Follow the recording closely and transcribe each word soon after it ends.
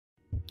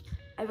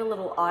I have a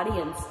little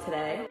audience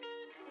today.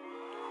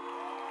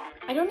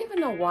 I don't even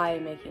know why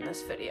I'm making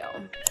this video.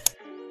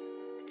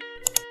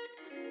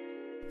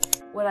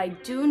 What I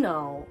do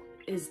know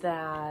is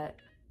that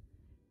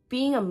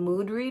being a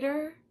mood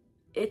reader,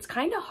 it's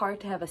kind of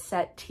hard to have a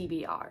set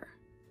TBR.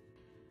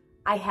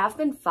 I have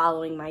been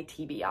following my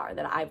TBR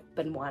that I've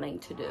been wanting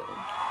to do,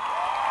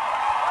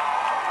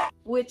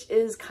 which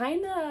is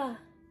kind of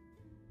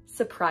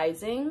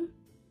surprising.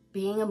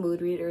 Being a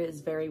mood reader is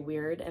very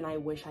weird, and I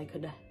wish I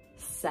could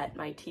set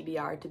my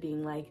TBR to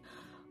being like,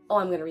 oh,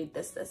 I'm gonna read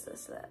this,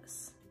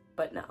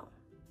 but no.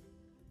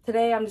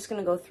 Today I'm just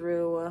gonna go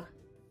through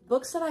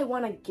books that I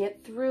want to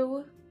get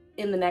through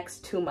in the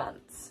next 2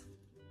 months.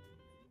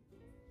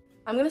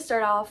 I'm gonna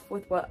start off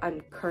with what I'm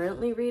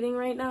currently reading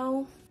right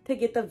now to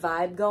get the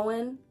vibe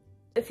going.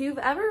 If you've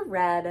ever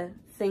read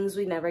Things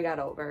We Never Got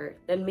Over,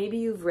 then maybe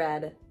you've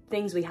read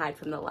Things We Hide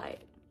from the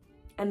Light.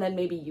 And then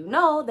maybe you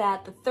know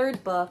that the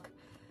third book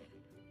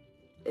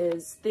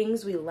is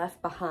Things We Left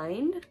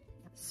Behind.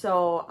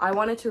 So I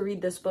wanted to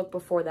read this book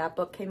before that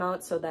book came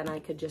out, so then I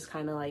could just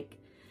kind of like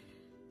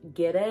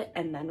get it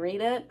and then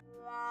read it.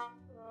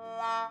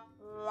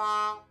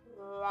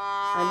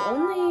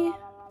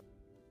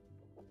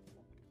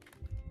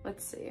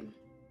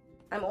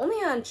 I'm only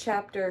on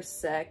chapter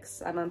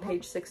 6. I'm on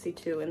page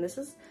 62, and this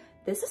is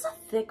a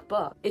thick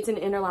book. It's an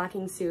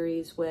interlocking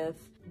series with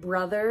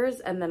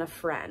brothers and then a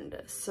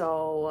friend.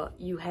 So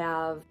you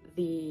have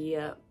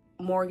the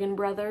Morgan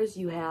brothers,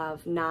 you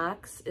have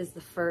Knox is the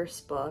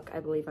first book,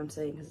 I believe I'm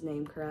saying his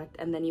name correct,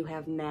 and then you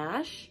have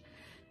Nash,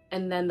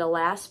 and then the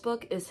last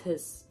book is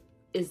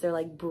their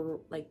like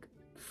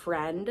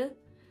friend,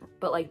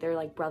 but like they're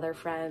like brother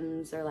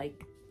friends, or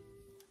like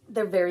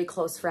they're very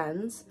close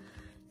friends,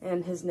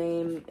 and his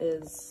name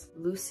is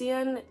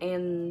Lucian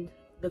and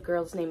the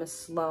girl's name is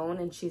Sloane,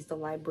 and she's the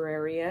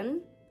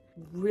librarian.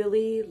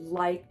 Really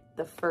liked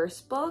the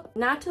first book,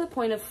 not to the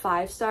point of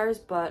 5 stars,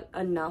 but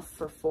enough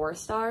for 4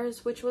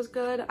 stars, which was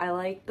good. I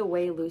like the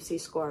way Lucy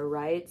Score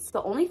writes.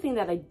 The only thing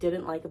that I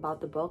didn't like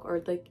about the book,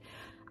 or like,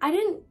 I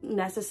didn't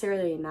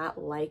necessarily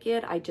not like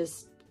it, I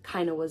just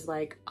kind of was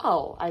like,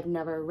 oh, I've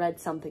never read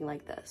something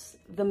like this.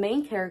 The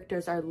main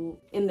characters are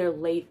in their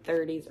late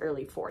 30s,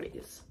 early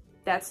 40s.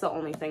 That's the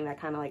only thing that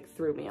kind of like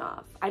threw me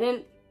off. I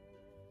didn't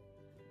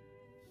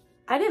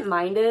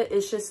mind it.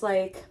 It's just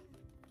like,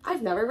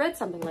 I've never read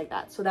something like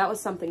that, so that was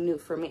something new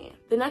for me.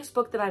 The next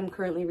book that I'm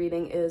currently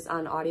reading is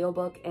on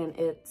audiobook, and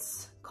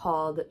it's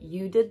called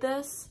You Did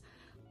This.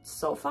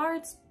 So far,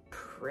 it's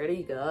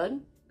pretty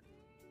good.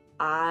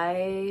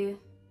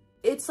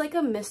 It's like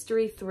a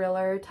mystery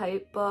thriller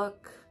type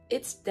book.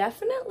 It's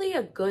definitely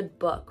a good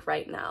book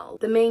right now.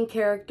 The main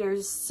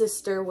character's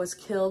sister was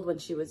killed when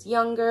she was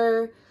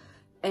younger,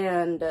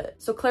 and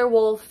so Claire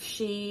Wolfe,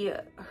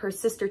 her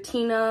sister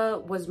Tina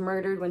was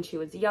murdered when she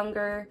was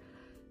younger.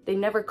 They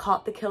never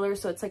caught the killer,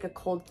 so it's like a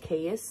cold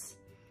case.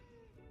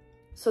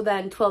 So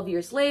then 12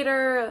 years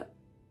later,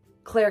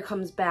 Claire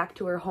comes back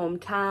to her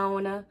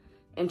hometown,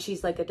 and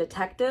she's like a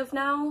detective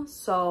now.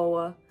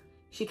 So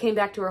she came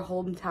back to her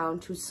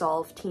hometown to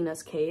solve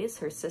Tina's case,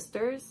 her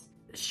sister's.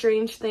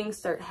 Strange things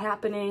start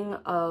happening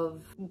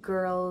of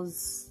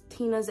girls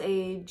Tina's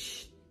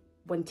age.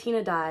 When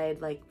Tina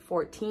died, like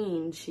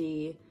 14,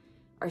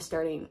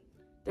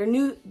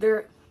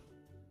 there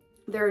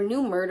are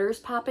new murders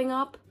popping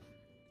up.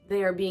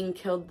 They are being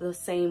killed the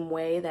same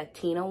way that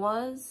Tina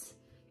was.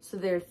 So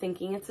they're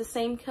thinking it's the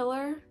same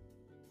killer.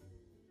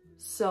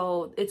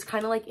 So it's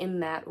kind of like in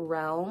that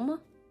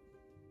realm.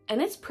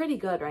 And it's pretty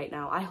good right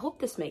now. I hope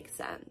this makes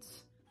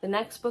sense. The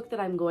next book that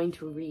I'm going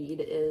to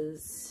read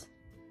is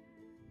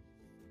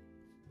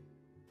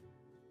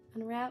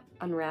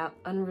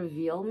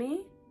Unreveal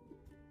Me.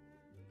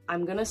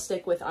 I'm gonna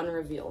stick with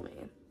Unreveal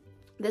Me.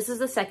 This is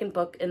the second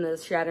book in the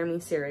Shatter Me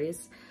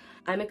series.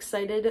 I'm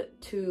excited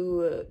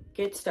to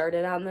get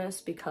started on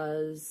this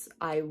because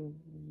I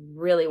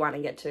really want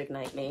to get to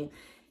Ignite Me.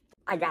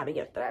 I gotta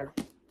get there.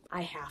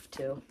 I have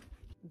to.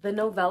 The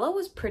novella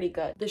was pretty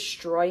good.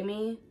 Destroy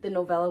Me, the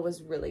novella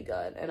was really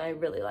good, and I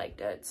really liked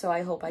it. So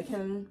I hope I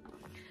can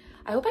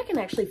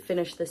actually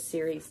finish this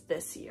series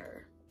this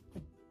year.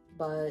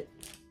 But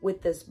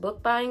with this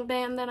book buying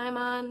ban that I'm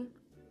on,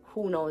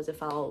 who knows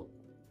if I'll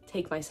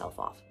take myself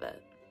off of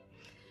it.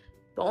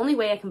 The only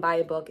way I can buy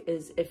a book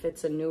is if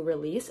it's a new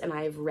release and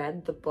I've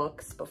read the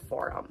books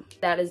before them.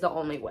 That is the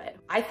only way.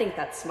 I think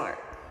that's smart.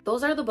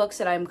 Those are the books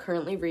that I'm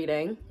currently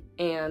reading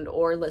and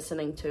or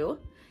listening to.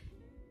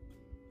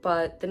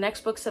 But the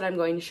next books that I'm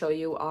going to show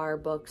you are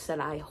books that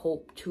I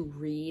hope to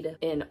read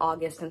in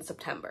August and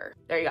September.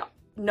 There you go.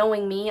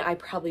 Knowing me, I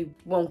probably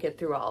won't get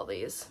through all of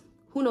these.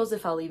 Who knows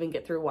if I'll even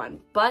get through one,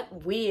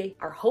 but we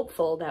are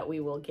hopeful that we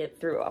will get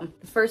through them.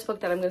 The first book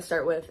that I'm going to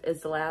start with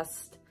is the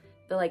last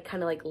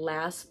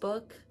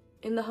book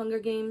in the Hunger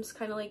Games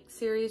kind of like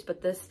series,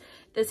 but this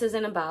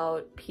isn't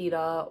about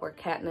Peeta or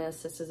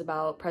Katniss. This is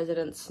about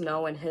President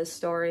Snow and his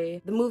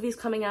story. The movie's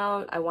coming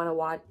out. I want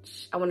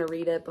to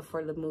read it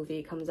before the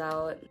movie comes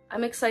out.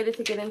 I'm excited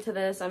to get into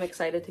this. I'm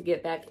excited to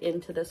get back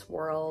into this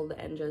world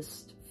and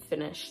just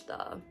finish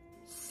the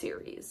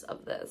series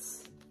of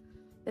this.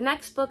 The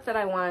next book that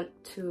I want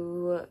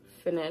to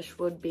finish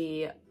would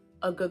be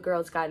A Good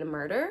Girl's Guide to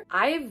Murder.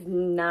 I've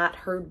not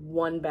heard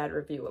one bad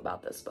review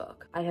about this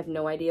book. I have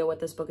no idea what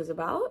this book is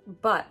about,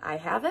 but I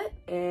have it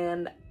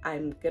and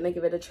I'm gonna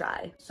give it a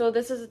try. So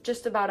this is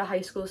just about a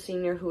high school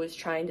senior who is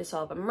trying to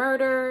solve a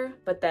murder,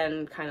 but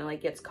then kind of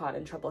like gets caught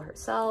in trouble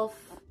herself.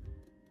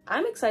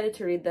 I'm excited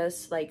to read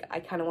this. Like, I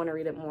kind of want to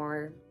read it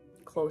more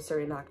closer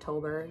in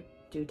October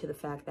due to the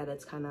fact that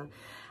it's kind of,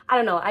 I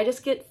don't know, I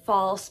just get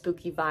fall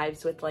spooky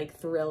vibes with like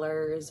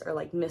thrillers or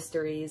like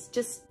mysteries.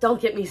 Just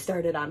don't get me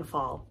started on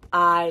fall.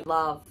 I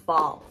love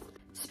fall.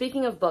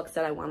 Speaking of books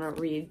that I want to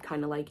read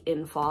kind of like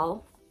in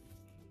fall,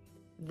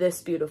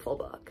 this beautiful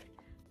book.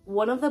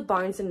 One of the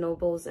Barnes &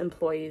 Noble's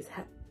employees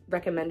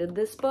recommended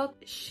this book.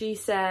 She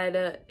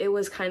said it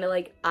was kind of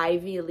like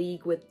Ivy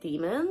League with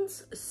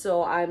demons.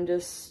 So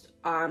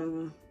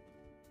I'm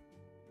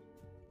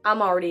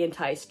already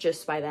enticed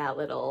just by that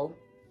little.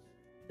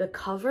 The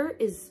cover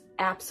is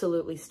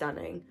absolutely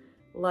stunning.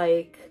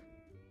 Like,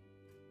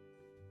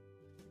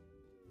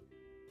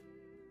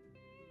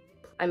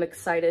 I'm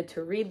excited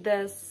to read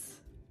this.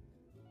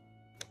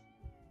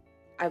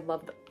 I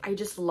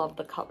just love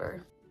the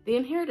cover. The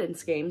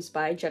Inheritance Games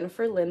by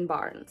Jennifer Lynn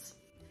Barnes.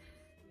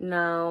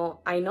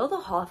 Now, I know the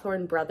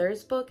Hawthorne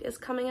Brothers book is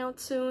coming out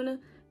soon,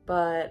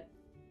 but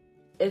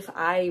if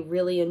I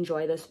really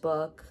enjoy this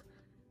book,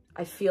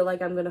 I feel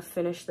like I'm gonna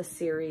finish the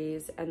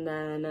series and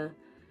then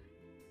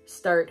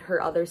start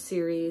her other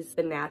series,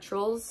 The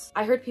Naturals.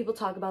 I heard people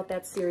talk about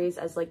that series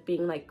as like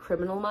being like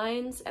Criminal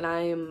Minds, and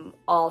I am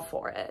all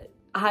for it.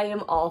 I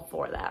am all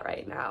for that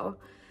right now.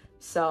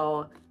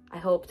 So I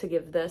hope to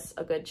give this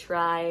a good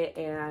try,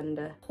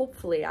 and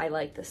hopefully I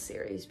like this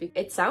series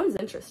because it sounds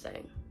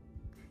interesting.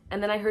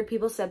 And then I heard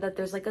people said that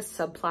there's like a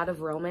subplot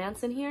of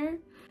romance in here.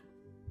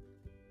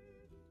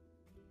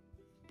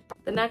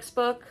 The next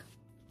book,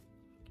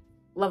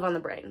 Love on the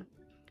Brain.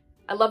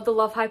 I love The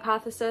Love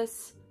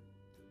Hypothesis.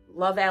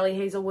 Love Allie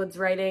Hazelwood's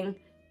writing.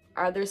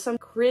 Are there some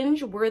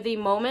cringe-worthy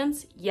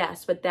moments?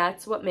 Yes, but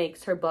that's what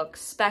makes her book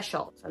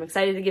special. So I'm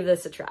excited to give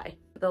this a try.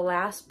 The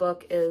last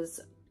book is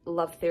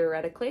Love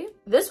Theoretically.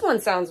 This one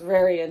sounds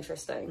very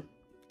interesting.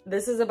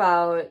 This is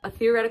about a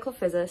theoretical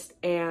physicist,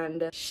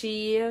 and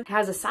she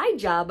has a side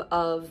job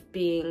of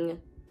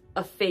being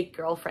a fake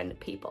girlfriend to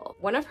people.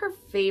 One of her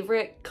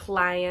favorite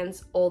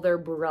clients' older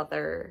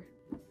brother,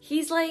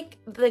 he's like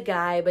the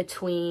guy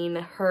between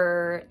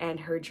her and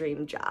her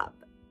dream job.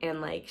 And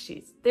like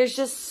there's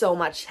just so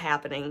much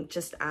happening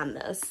just on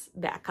this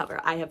back cover.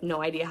 I have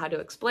no idea how to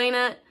explain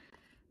it,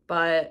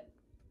 but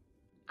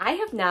I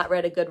have not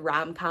read a good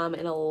rom-com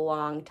in a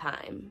long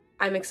time.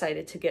 I'm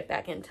excited to get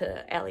back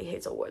into Allie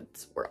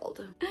Hazelwood's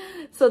world.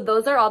 So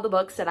those are all the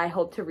books that I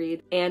hope to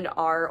read and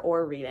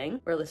or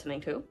reading or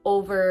listening to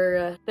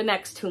over the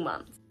next 2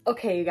 months.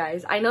 Okay, you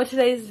guys, I know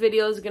today's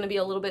video is gonna be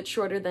a little bit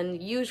shorter than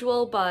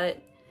usual,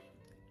 but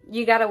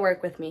you gotta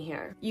work with me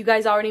here. You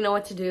guys already know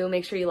what to do.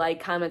 Make sure you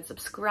like, comment,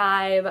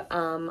 subscribe.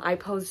 I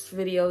post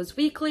videos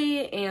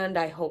weekly, and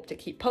I hope to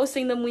keep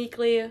posting them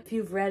weekly. If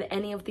you've read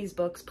any of these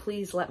books,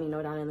 please let me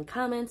know down in the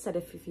comments that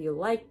if you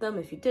liked them,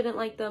 if you didn't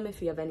like them,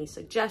 if you have any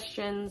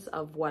suggestions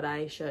of what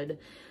I should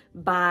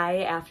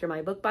buy after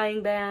my book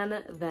buying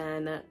ban,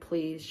 then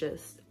please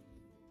just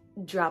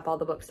drop all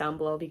the books down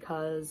below,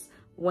 because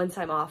once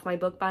I'm off my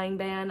book buying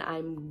ban,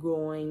 I'm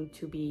going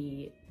to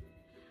be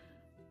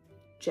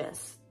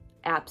just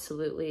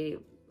absolutely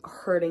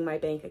hurting my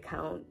bank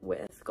account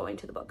with going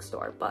to the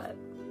bookstore, but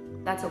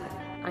that's okay.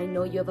 I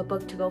know you have a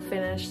book to go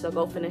finish, so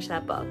go finish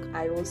that book.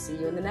 I will see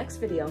you in the next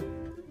video.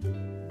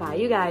 Bye,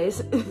 you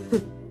guys.